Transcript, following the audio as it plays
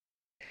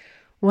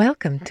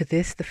Welcome to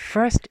this, the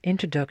first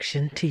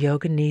introduction to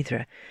Yoga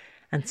Nidra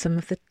and some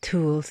of the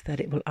tools that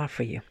it will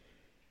offer you.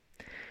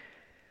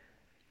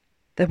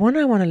 The one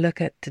I want to look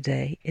at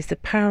today is the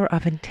power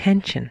of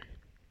intention,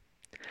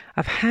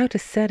 of how to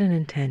set an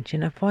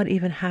intention, of what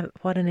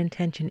an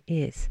intention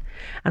is,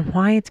 and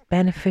why it's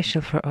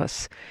beneficial for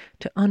us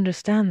to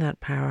understand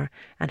that power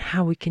and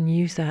how we can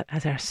use that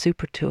as our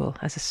super tool,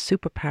 as a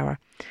superpower,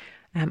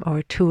 or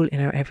a tool in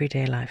our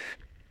everyday life.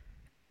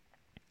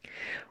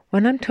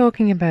 When I'm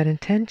talking about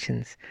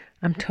intentions,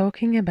 I'm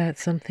talking about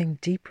something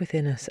deep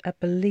within us, a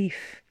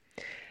belief.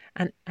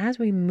 And as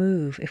we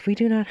move, if we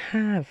do not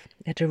have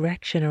a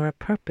direction or a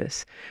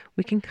purpose,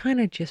 we can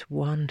kind of just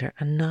wander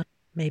and not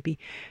maybe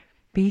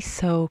be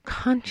so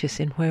conscious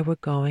in where we're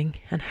going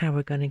and how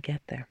we're going to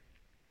get there.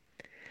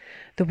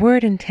 The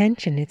word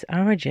intention, its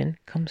origin,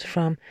 comes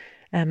from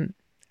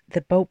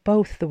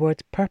both the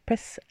words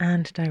purpose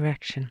and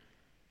direction.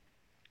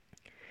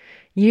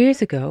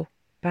 Years ago,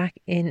 back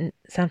in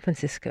San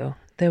Francisco,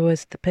 there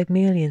was the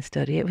Pygmalion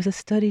study. It was a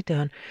study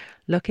done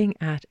looking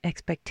at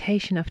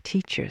expectation of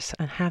teachers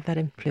and how that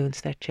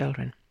influenced their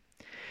children.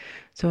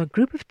 So a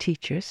group of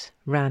teachers,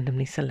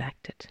 randomly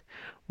selected,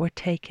 were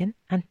taken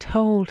and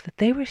told that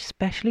they were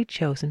specially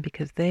chosen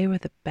because they were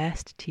the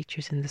best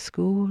teachers in the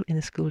school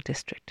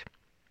district.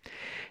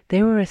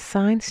 They were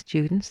assigned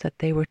students that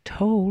they were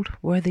told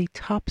were the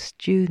top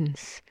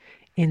students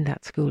in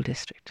that school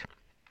district.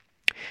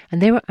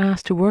 And they were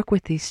asked to work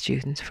with these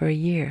students for a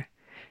year,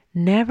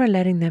 never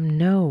letting them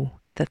know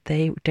that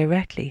they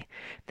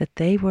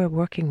were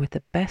working with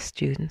the best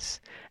students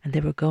and they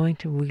were going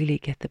to really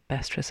get the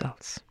best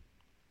results.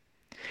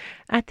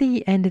 At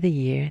the end of the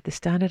year, the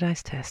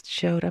standardized test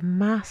showed a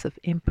massive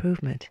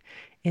improvement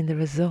in the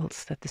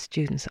results that the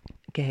students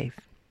gave.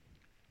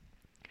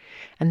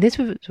 And this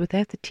was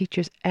without the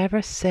teachers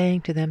ever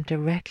saying to them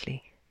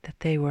directly that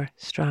they were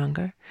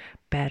stronger,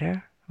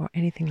 better, or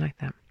anything like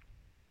that.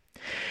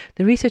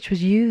 The research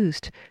was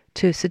used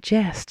to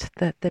suggest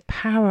that the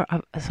power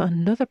of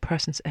another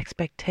person's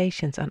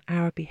expectations on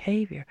our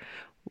behavior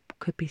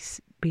could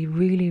be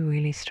really,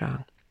 really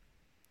strong.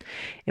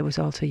 It was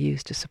also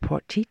used to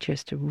support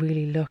teachers to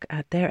really look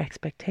at their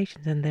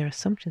expectations and their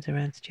assumptions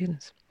around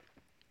students.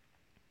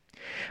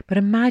 But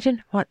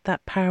imagine what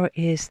that power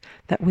is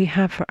that we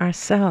have for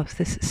ourselves,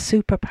 this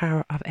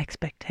superpower of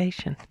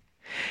expectation.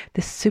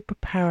 This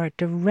superpower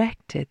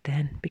directed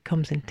then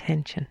becomes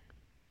intention.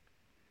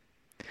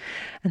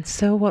 And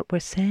so what we're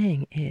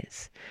saying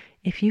is,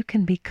 if you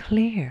can be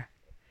clear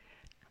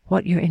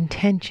what your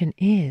intention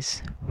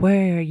is,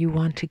 where you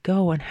want to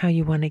go and how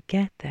you want to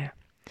get there,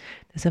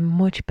 there's a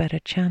much better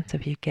chance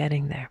of you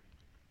getting there.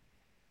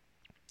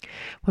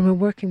 When we're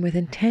working with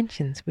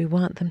intentions, we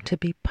want them to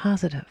be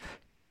positive.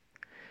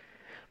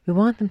 We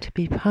want them to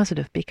be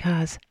positive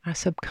because our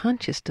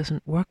subconscious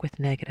doesn't work with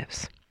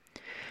negatives.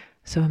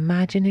 So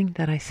imagining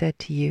that I said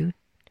to you,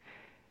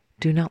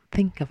 do not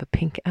think of a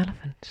pink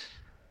elephant.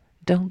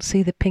 Don't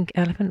see the pink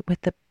elephant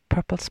with the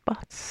purple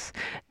spots.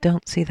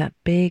 Don't see that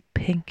big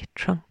pink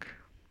trunk.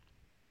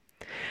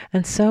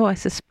 And so I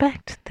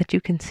suspect that you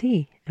can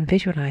see and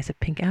visualize a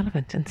pink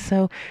elephant. And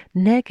so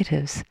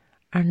negatives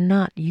are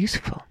not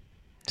useful.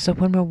 So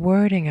when we're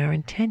wording our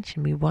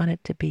intention, we want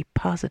it to be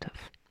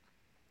positive.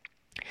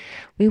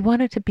 We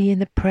want it to be in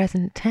the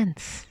present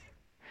tense.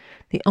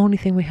 The only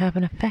thing we have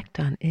an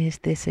effect on is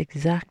this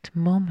exact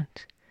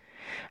moment.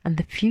 And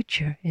the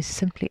future is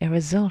simply a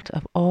result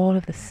of all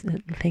of the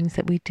things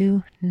that we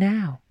do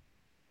now,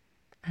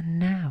 and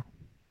now,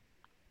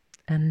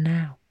 and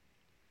now.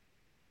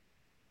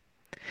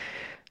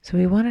 So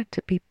we want it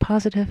to be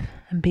positive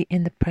and be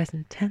in the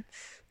present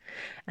tense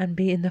and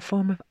be in the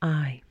form of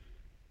I.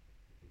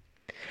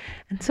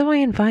 And so I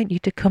invite you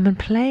to come and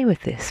play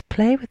with this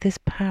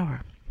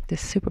power,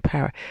 this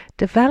superpower,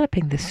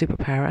 developing this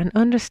superpower and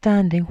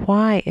understanding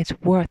why it's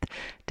worth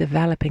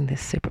developing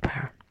this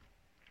superpower.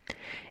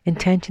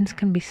 Intentions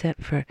can be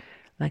set for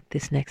like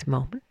this next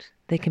moment.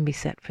 They can be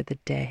set for the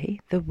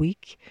day, the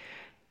week,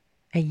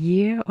 a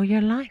year, or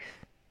your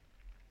life.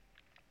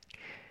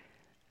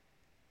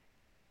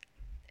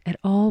 It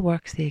all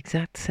works the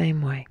exact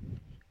same way.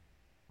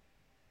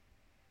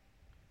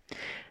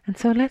 And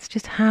so let's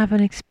just have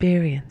an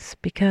experience,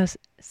 because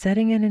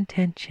setting an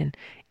intention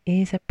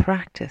is a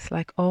practice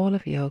like all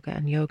of yoga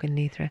and Yoga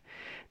Nidra.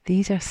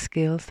 These are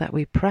skills that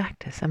we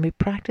practice, and we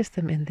practice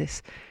them in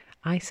this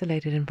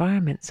isolated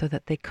environment so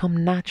that they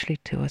come naturally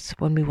to us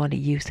when we want to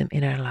use them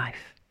in our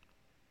life.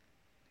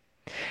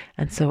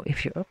 And so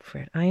if you're up for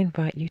it, I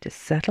invite you to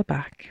settle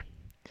back,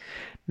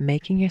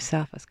 making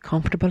yourself as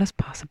comfortable as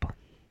possible,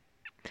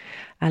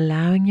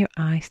 allowing your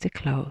eyes to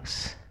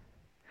close,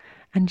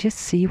 and just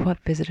see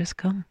what visitors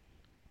come.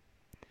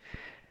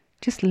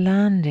 Just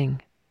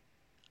landing,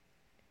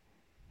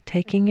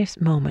 taking your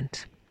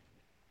moment.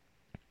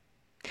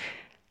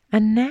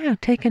 And now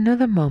take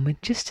another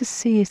moment just to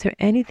see, is there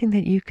anything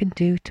that you can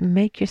do to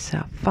make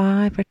yourself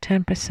 5 or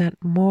 10%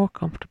 more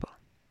comfortable?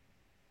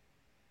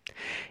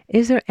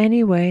 Is there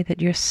any way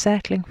that you're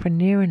settling for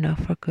near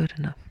enough or good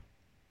enough?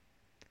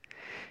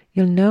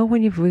 You'll know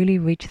when you've really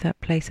reached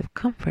that place of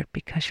comfort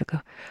because you'll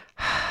go,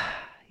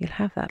 you'll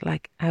have that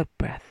like out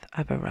breath,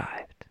 I've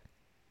arrived.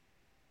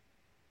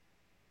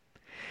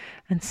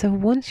 And so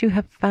once you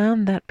have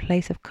found that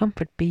place of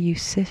comfort, be you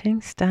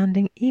sitting,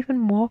 standing,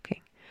 even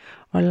walking,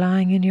 or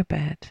lying in your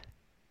bed,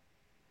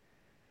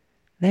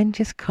 then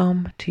just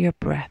come to your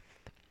breath.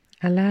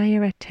 Allow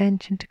your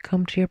attention to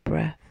come to your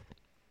breath.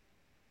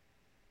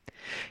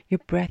 Your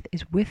breath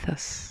is with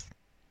us.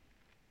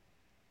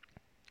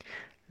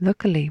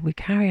 Luckily, we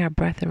carry our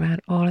breath around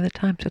all the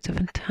time, so it's a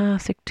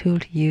fantastic tool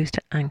to use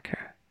to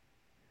anchor.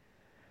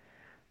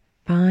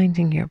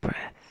 Finding your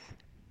breath.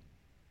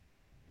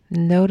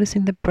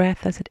 Noticing the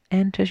breath as it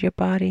enters your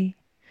body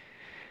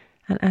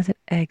and as it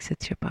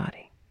exits your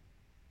body.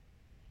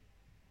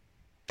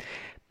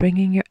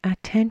 Bringing your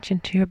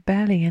attention to your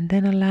belly and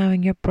then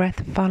allowing your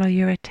breath follow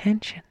your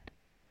attention.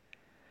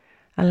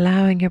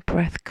 Allowing your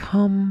breath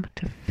come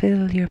to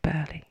fill your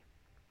belly.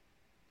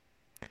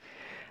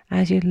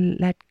 As you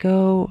let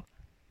go,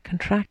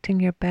 contracting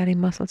your belly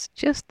muscles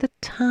just the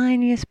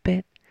tiniest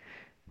bit,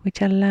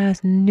 which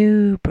allows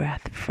new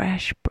breath,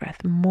 fresh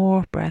breath,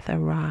 more breath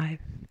arrive.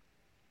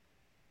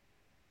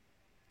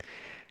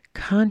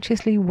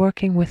 Consciously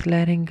working with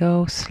letting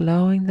go,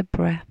 slowing the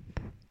breath,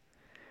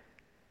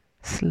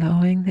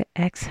 slowing the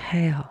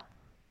exhale,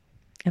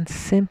 and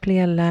simply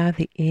allow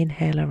the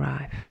inhale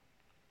arrive.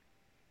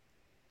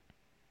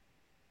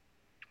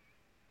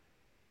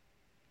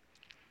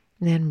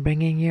 Then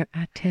bringing your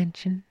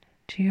attention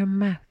to your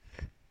mouth,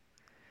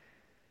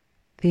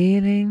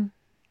 feeling,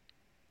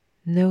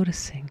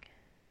 noticing,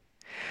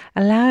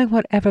 allowing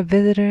whatever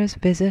visitors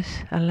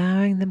visit,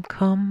 allowing them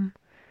come,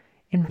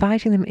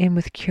 inviting them in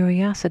with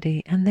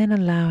curiosity, and then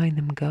allowing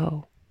them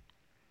go.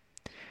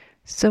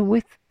 So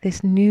with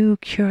this new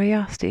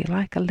curiosity,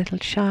 like a little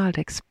child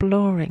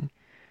exploring,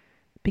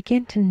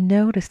 begin to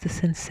notice the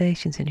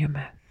sensations in your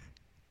mouth,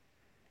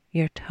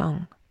 your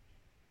tongue,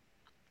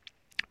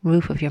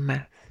 roof of your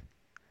mouth,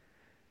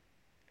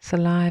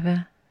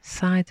 saliva,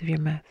 sides of your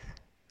mouth,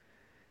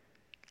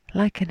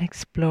 like an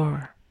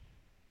explorer.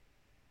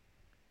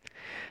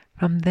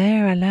 From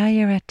there, allow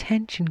your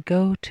attention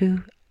go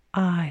to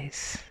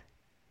eyes,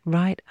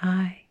 right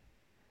eye,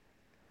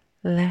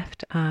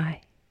 left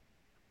eye,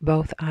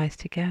 both eyes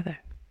together,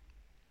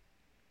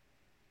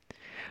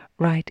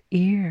 right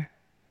ear,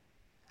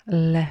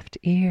 left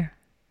ear,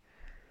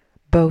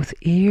 both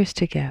ears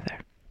together.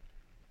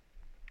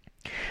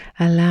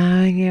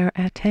 Allowing your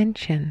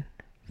attention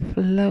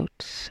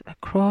float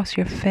across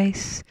your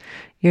face,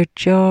 your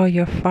jaw,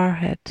 your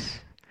forehead,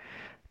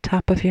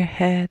 top of your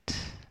head,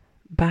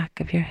 back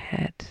of your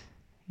head,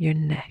 your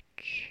neck.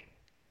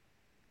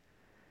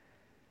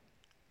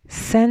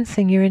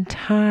 Sensing your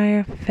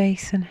entire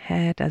face and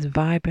head as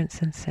vibrant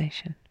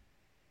sensation.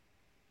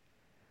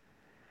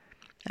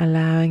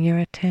 Allowing your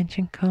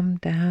attention come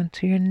down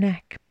to your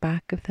neck,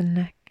 back of the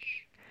neck,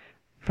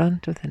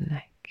 front of the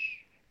neck.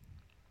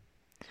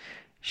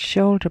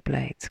 Shoulder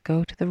blades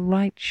go to the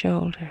right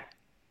shoulder.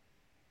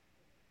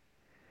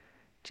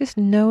 Just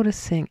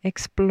noticing,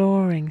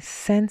 exploring,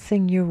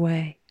 sensing your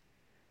way.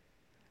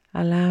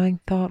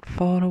 Allowing thought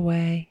fall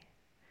away.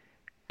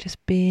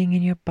 Just being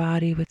in your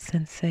body with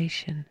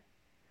sensation.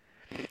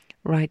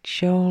 Right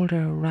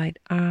shoulder, right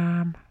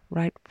arm,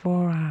 right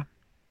forearm,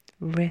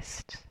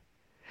 wrist.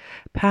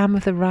 Palm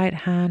of the right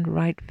hand,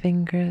 right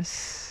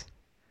fingers,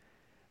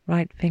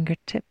 right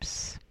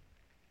fingertips.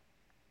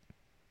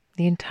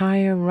 The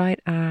entire right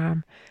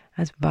arm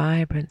as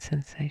vibrant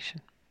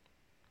sensation.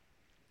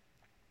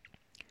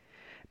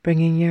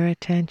 Bringing your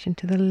attention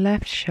to the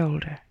left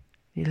shoulder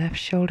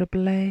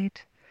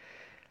blade,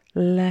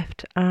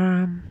 left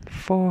arm,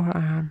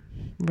 forearm,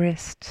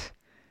 wrist,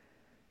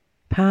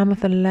 palm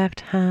of the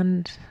left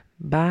hand,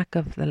 back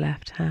of the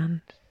left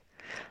hand,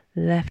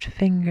 left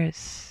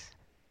fingers,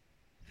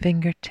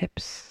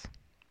 fingertips.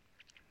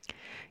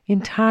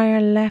 Entire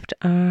left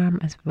arm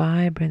as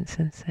vibrant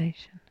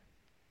sensation.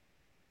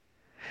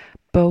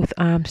 Both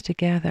arms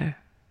together.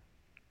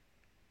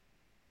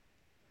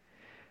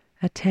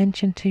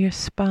 Attention to your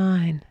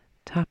spine,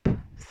 top of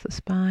the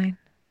spine,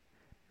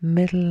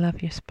 middle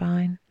of your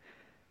spine,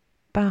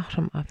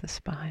 bottom of the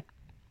spine.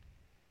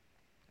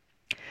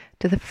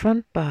 To the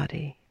front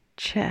body,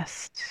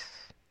 chest,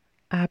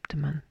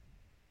 abdomen,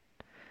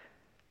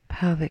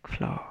 pelvic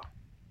floor.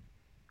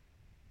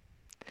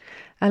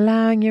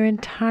 Allowing your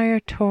entire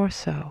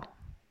torso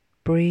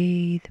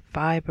breathe,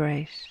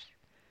 vibrate,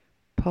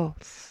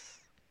 pulse.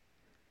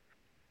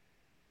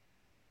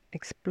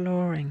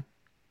 Exploring,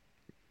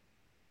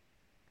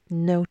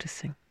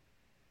 noticing.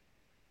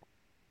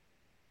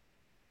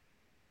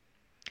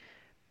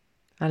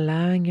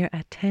 Allowing your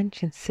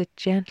attention sit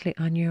gently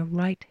on your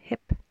right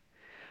hip,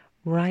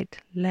 right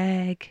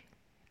leg,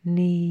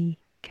 knee,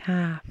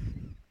 calf,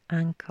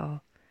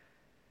 ankle,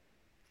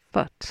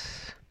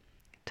 foot,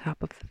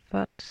 top of the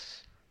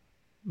foot,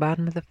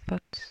 bottom of the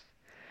foot,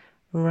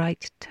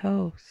 right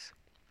toes.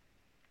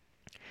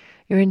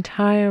 Your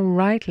entire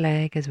right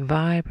leg is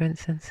vibrant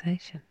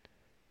sensation.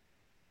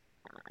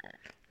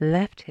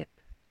 Left hip,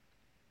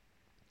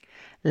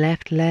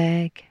 left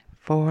leg,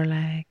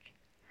 foreleg,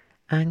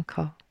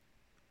 ankle,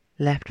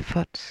 left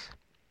foot,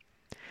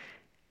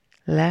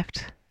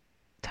 left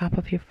top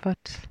of your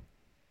foot,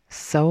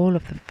 sole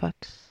of the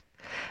foot,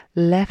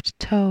 left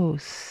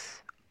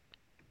toes,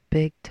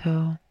 big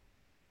toe,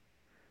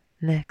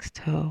 next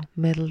toe,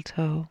 middle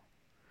toe,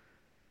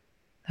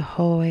 the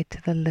whole way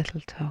to the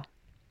little toe.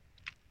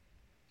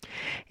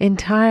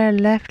 Entire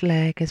left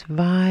leg is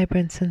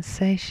vibrant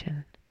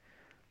sensation,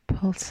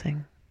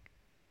 pulsing,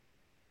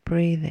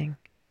 breathing.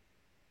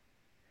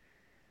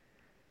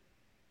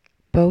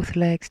 Both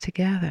legs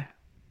together.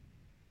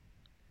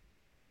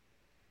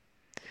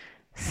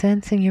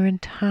 Sensing your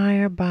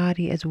entire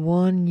body as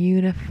one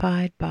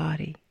unified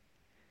body.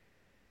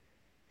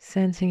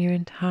 Sensing your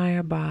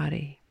entire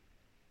body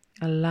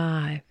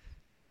alive,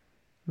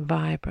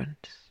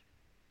 vibrant.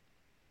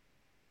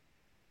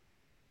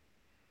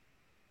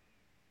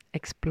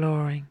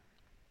 Exploring.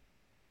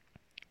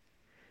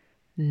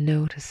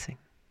 Noticing.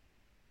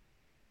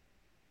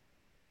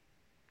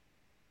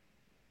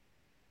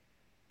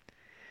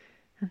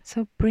 And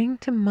so bring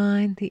to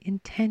mind the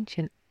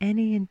intention.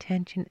 Any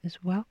intention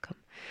is welcome,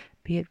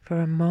 be it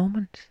for a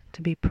moment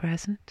to be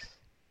present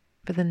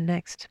for the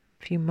next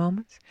few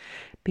moments,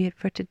 be it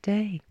for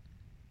today.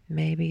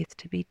 Maybe it's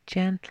to be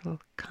gentle,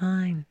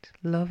 kind,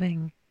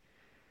 loving,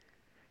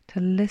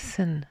 to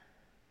listen.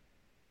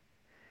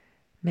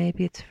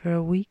 Maybe it's for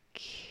a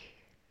week,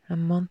 a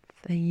month,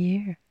 a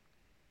year.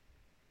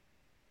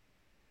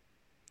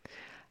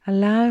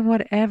 Allowing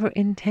whatever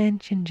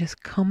intention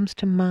just comes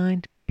to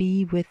mind,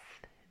 be with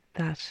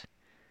that.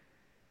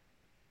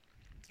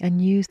 And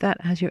use that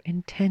as your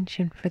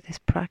intention for this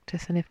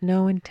practice. And if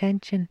no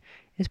intention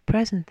is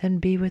present, then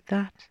be with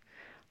that,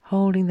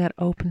 holding that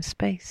open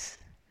space.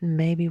 And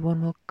maybe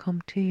one will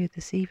come to you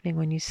this evening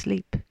when you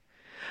sleep,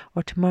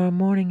 or tomorrow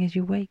morning as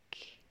you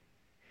wake,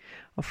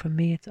 or for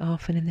me it's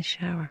often in the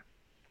shower.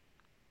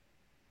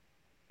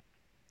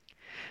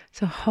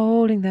 So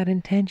holding that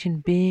intention,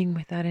 being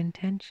with that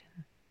intention.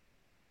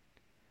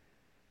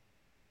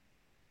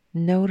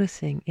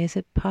 Noticing, is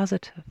it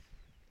positive?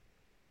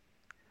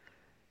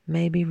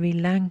 Maybe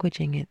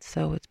relanguaging it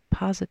so it's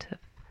positive.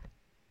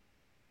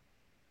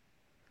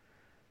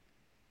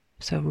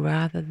 So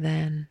rather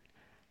than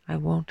I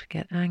won't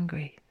get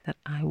angry, that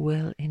I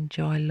will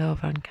enjoy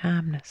love and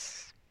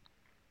calmness.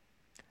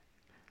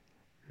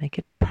 Make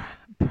it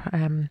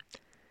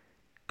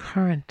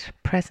current,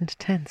 present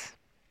tense.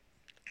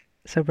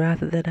 So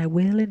rather than I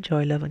will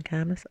enjoy love and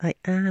calmness, I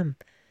am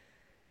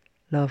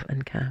love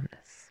and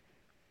calmness.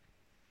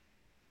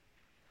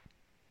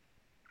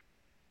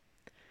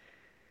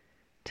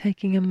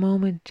 Taking a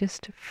moment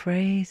just to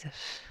phrase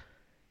it.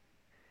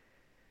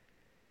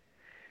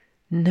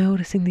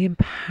 Noticing the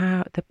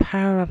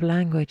power of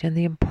language and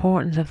the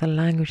importance of the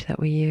language that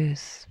we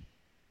use.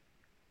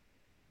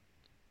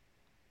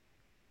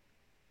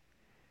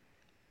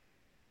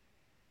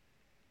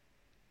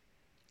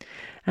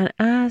 And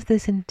as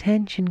this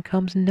intention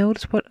comes,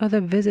 notice what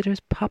other visitors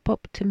pop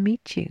up to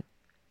meet you.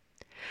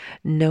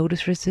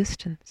 Notice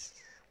resistance.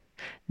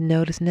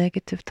 Notice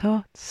negative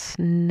thoughts.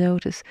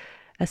 Notice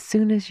as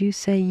soon as you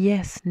say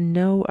yes,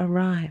 no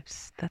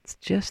arrives. That's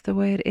just the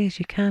way it is.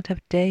 You can't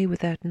have day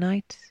without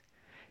night.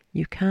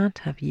 You can't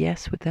have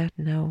yes without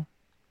no.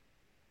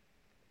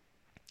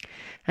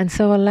 And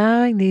so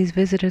allowing these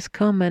visitors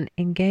come and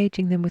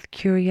engaging them with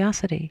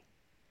curiosity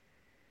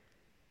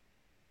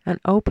and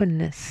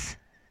openness,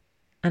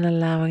 and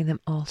allowing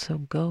them also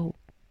go.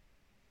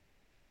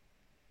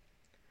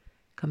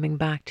 Coming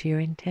back to your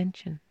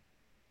intention.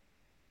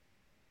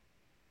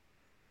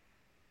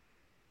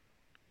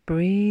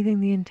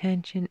 Breathing the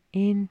intention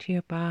into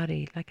your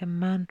body like a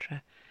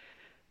mantra.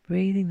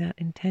 Breathing that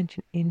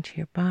intention into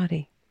your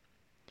body.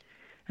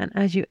 And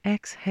as you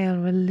exhale,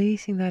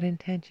 releasing that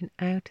intention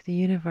out to the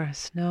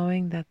universe,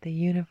 knowing that the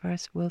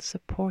universe will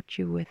support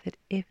you with it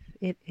if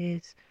it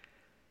is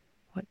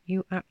what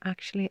you are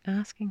actually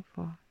asking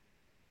for.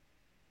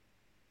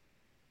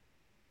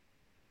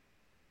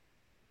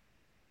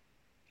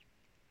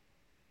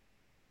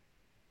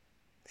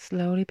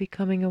 Slowly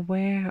becoming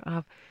aware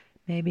of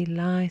maybe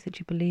lies that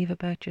you believe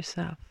about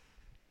yourself,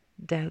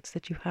 doubts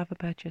that you have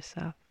about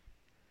yourself.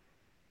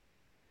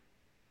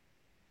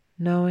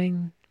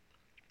 Knowing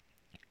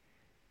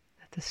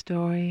that the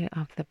story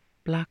of the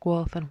black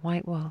wolf and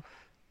white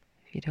wolf,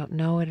 if you don't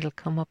know it, it'll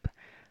come up.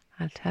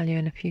 I'll tell you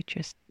in a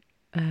future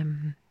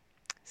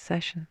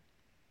session.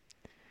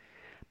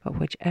 But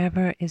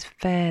whichever is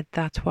fed,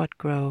 that's what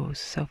grows.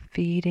 So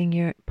feeding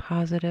your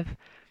positive,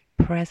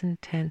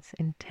 present tense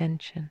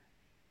intention.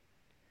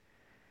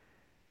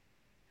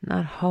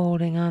 Not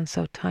holding on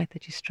so tight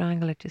that you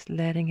strangle it, just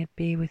letting it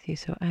be with you.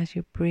 So as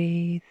you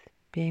breathe,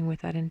 being with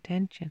that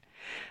intention,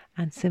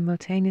 and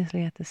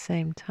simultaneously at the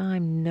same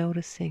time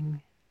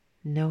noticing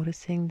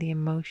the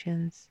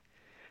emotions,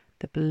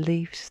 the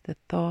beliefs, the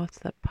thoughts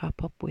that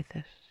pop up with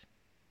it.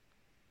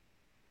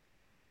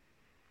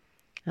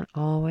 And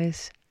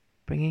always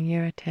bringing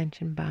your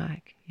attention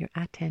back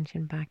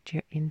to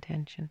your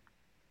intention.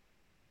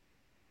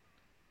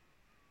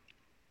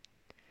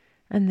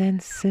 And then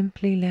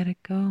simply let it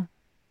go,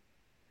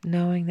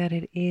 knowing that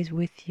it is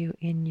with you,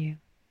 in you.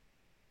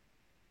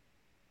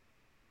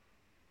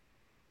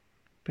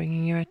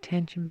 Bringing your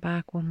attention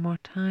back one more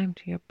time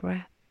to your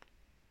breath.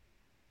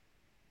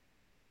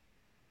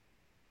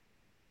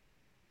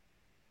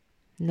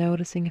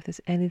 Noticing if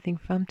there's anything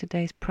from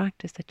today's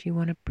practice that you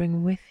want to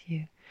bring with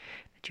you,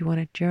 that you want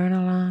to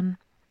journal on,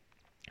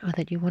 or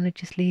that you want to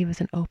just leave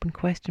as an open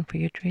question for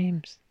your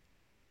dreams.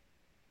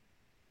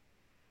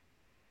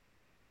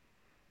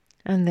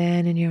 And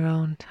then in your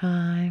own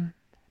time,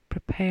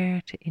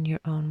 prepare to, in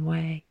your own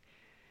way,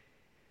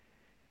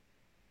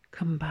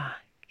 come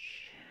back.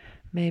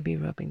 Maybe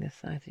rubbing the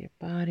sides of your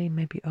body,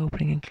 maybe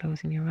opening and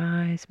closing your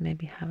eyes,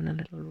 maybe having a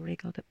little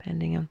wriggle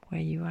depending on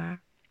where you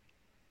are.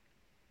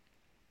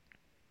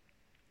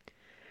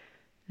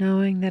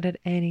 Knowing that at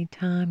any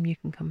time you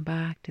can come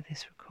back to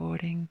this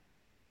recording,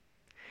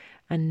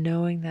 and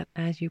knowing that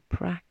as you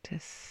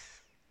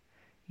practice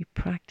this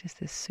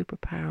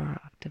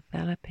superpower of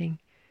developing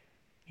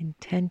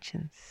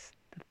intentions,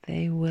 that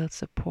they will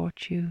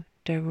support you,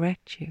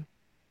 direct you,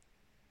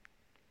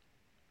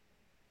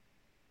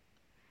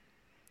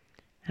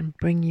 and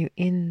bring you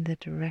in the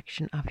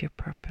direction of your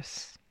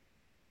purpose.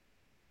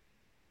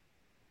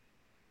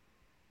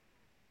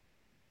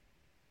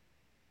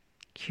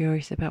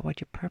 Curious about what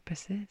your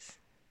purpose is?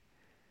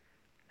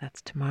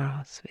 That's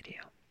tomorrow's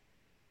video,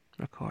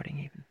 recording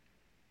even.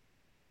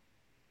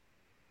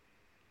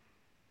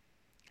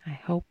 I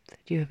hope that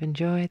you have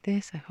enjoyed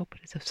this. I hope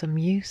it is of some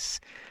use.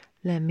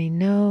 Let me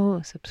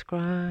know,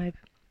 subscribe,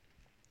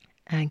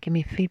 and give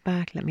me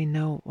feedback. Let me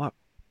know what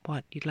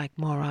you'd like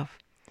more of.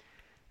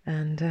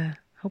 And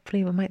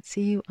hopefully we might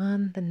see you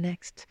on the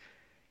next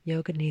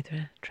Yoga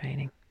Nidra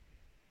training.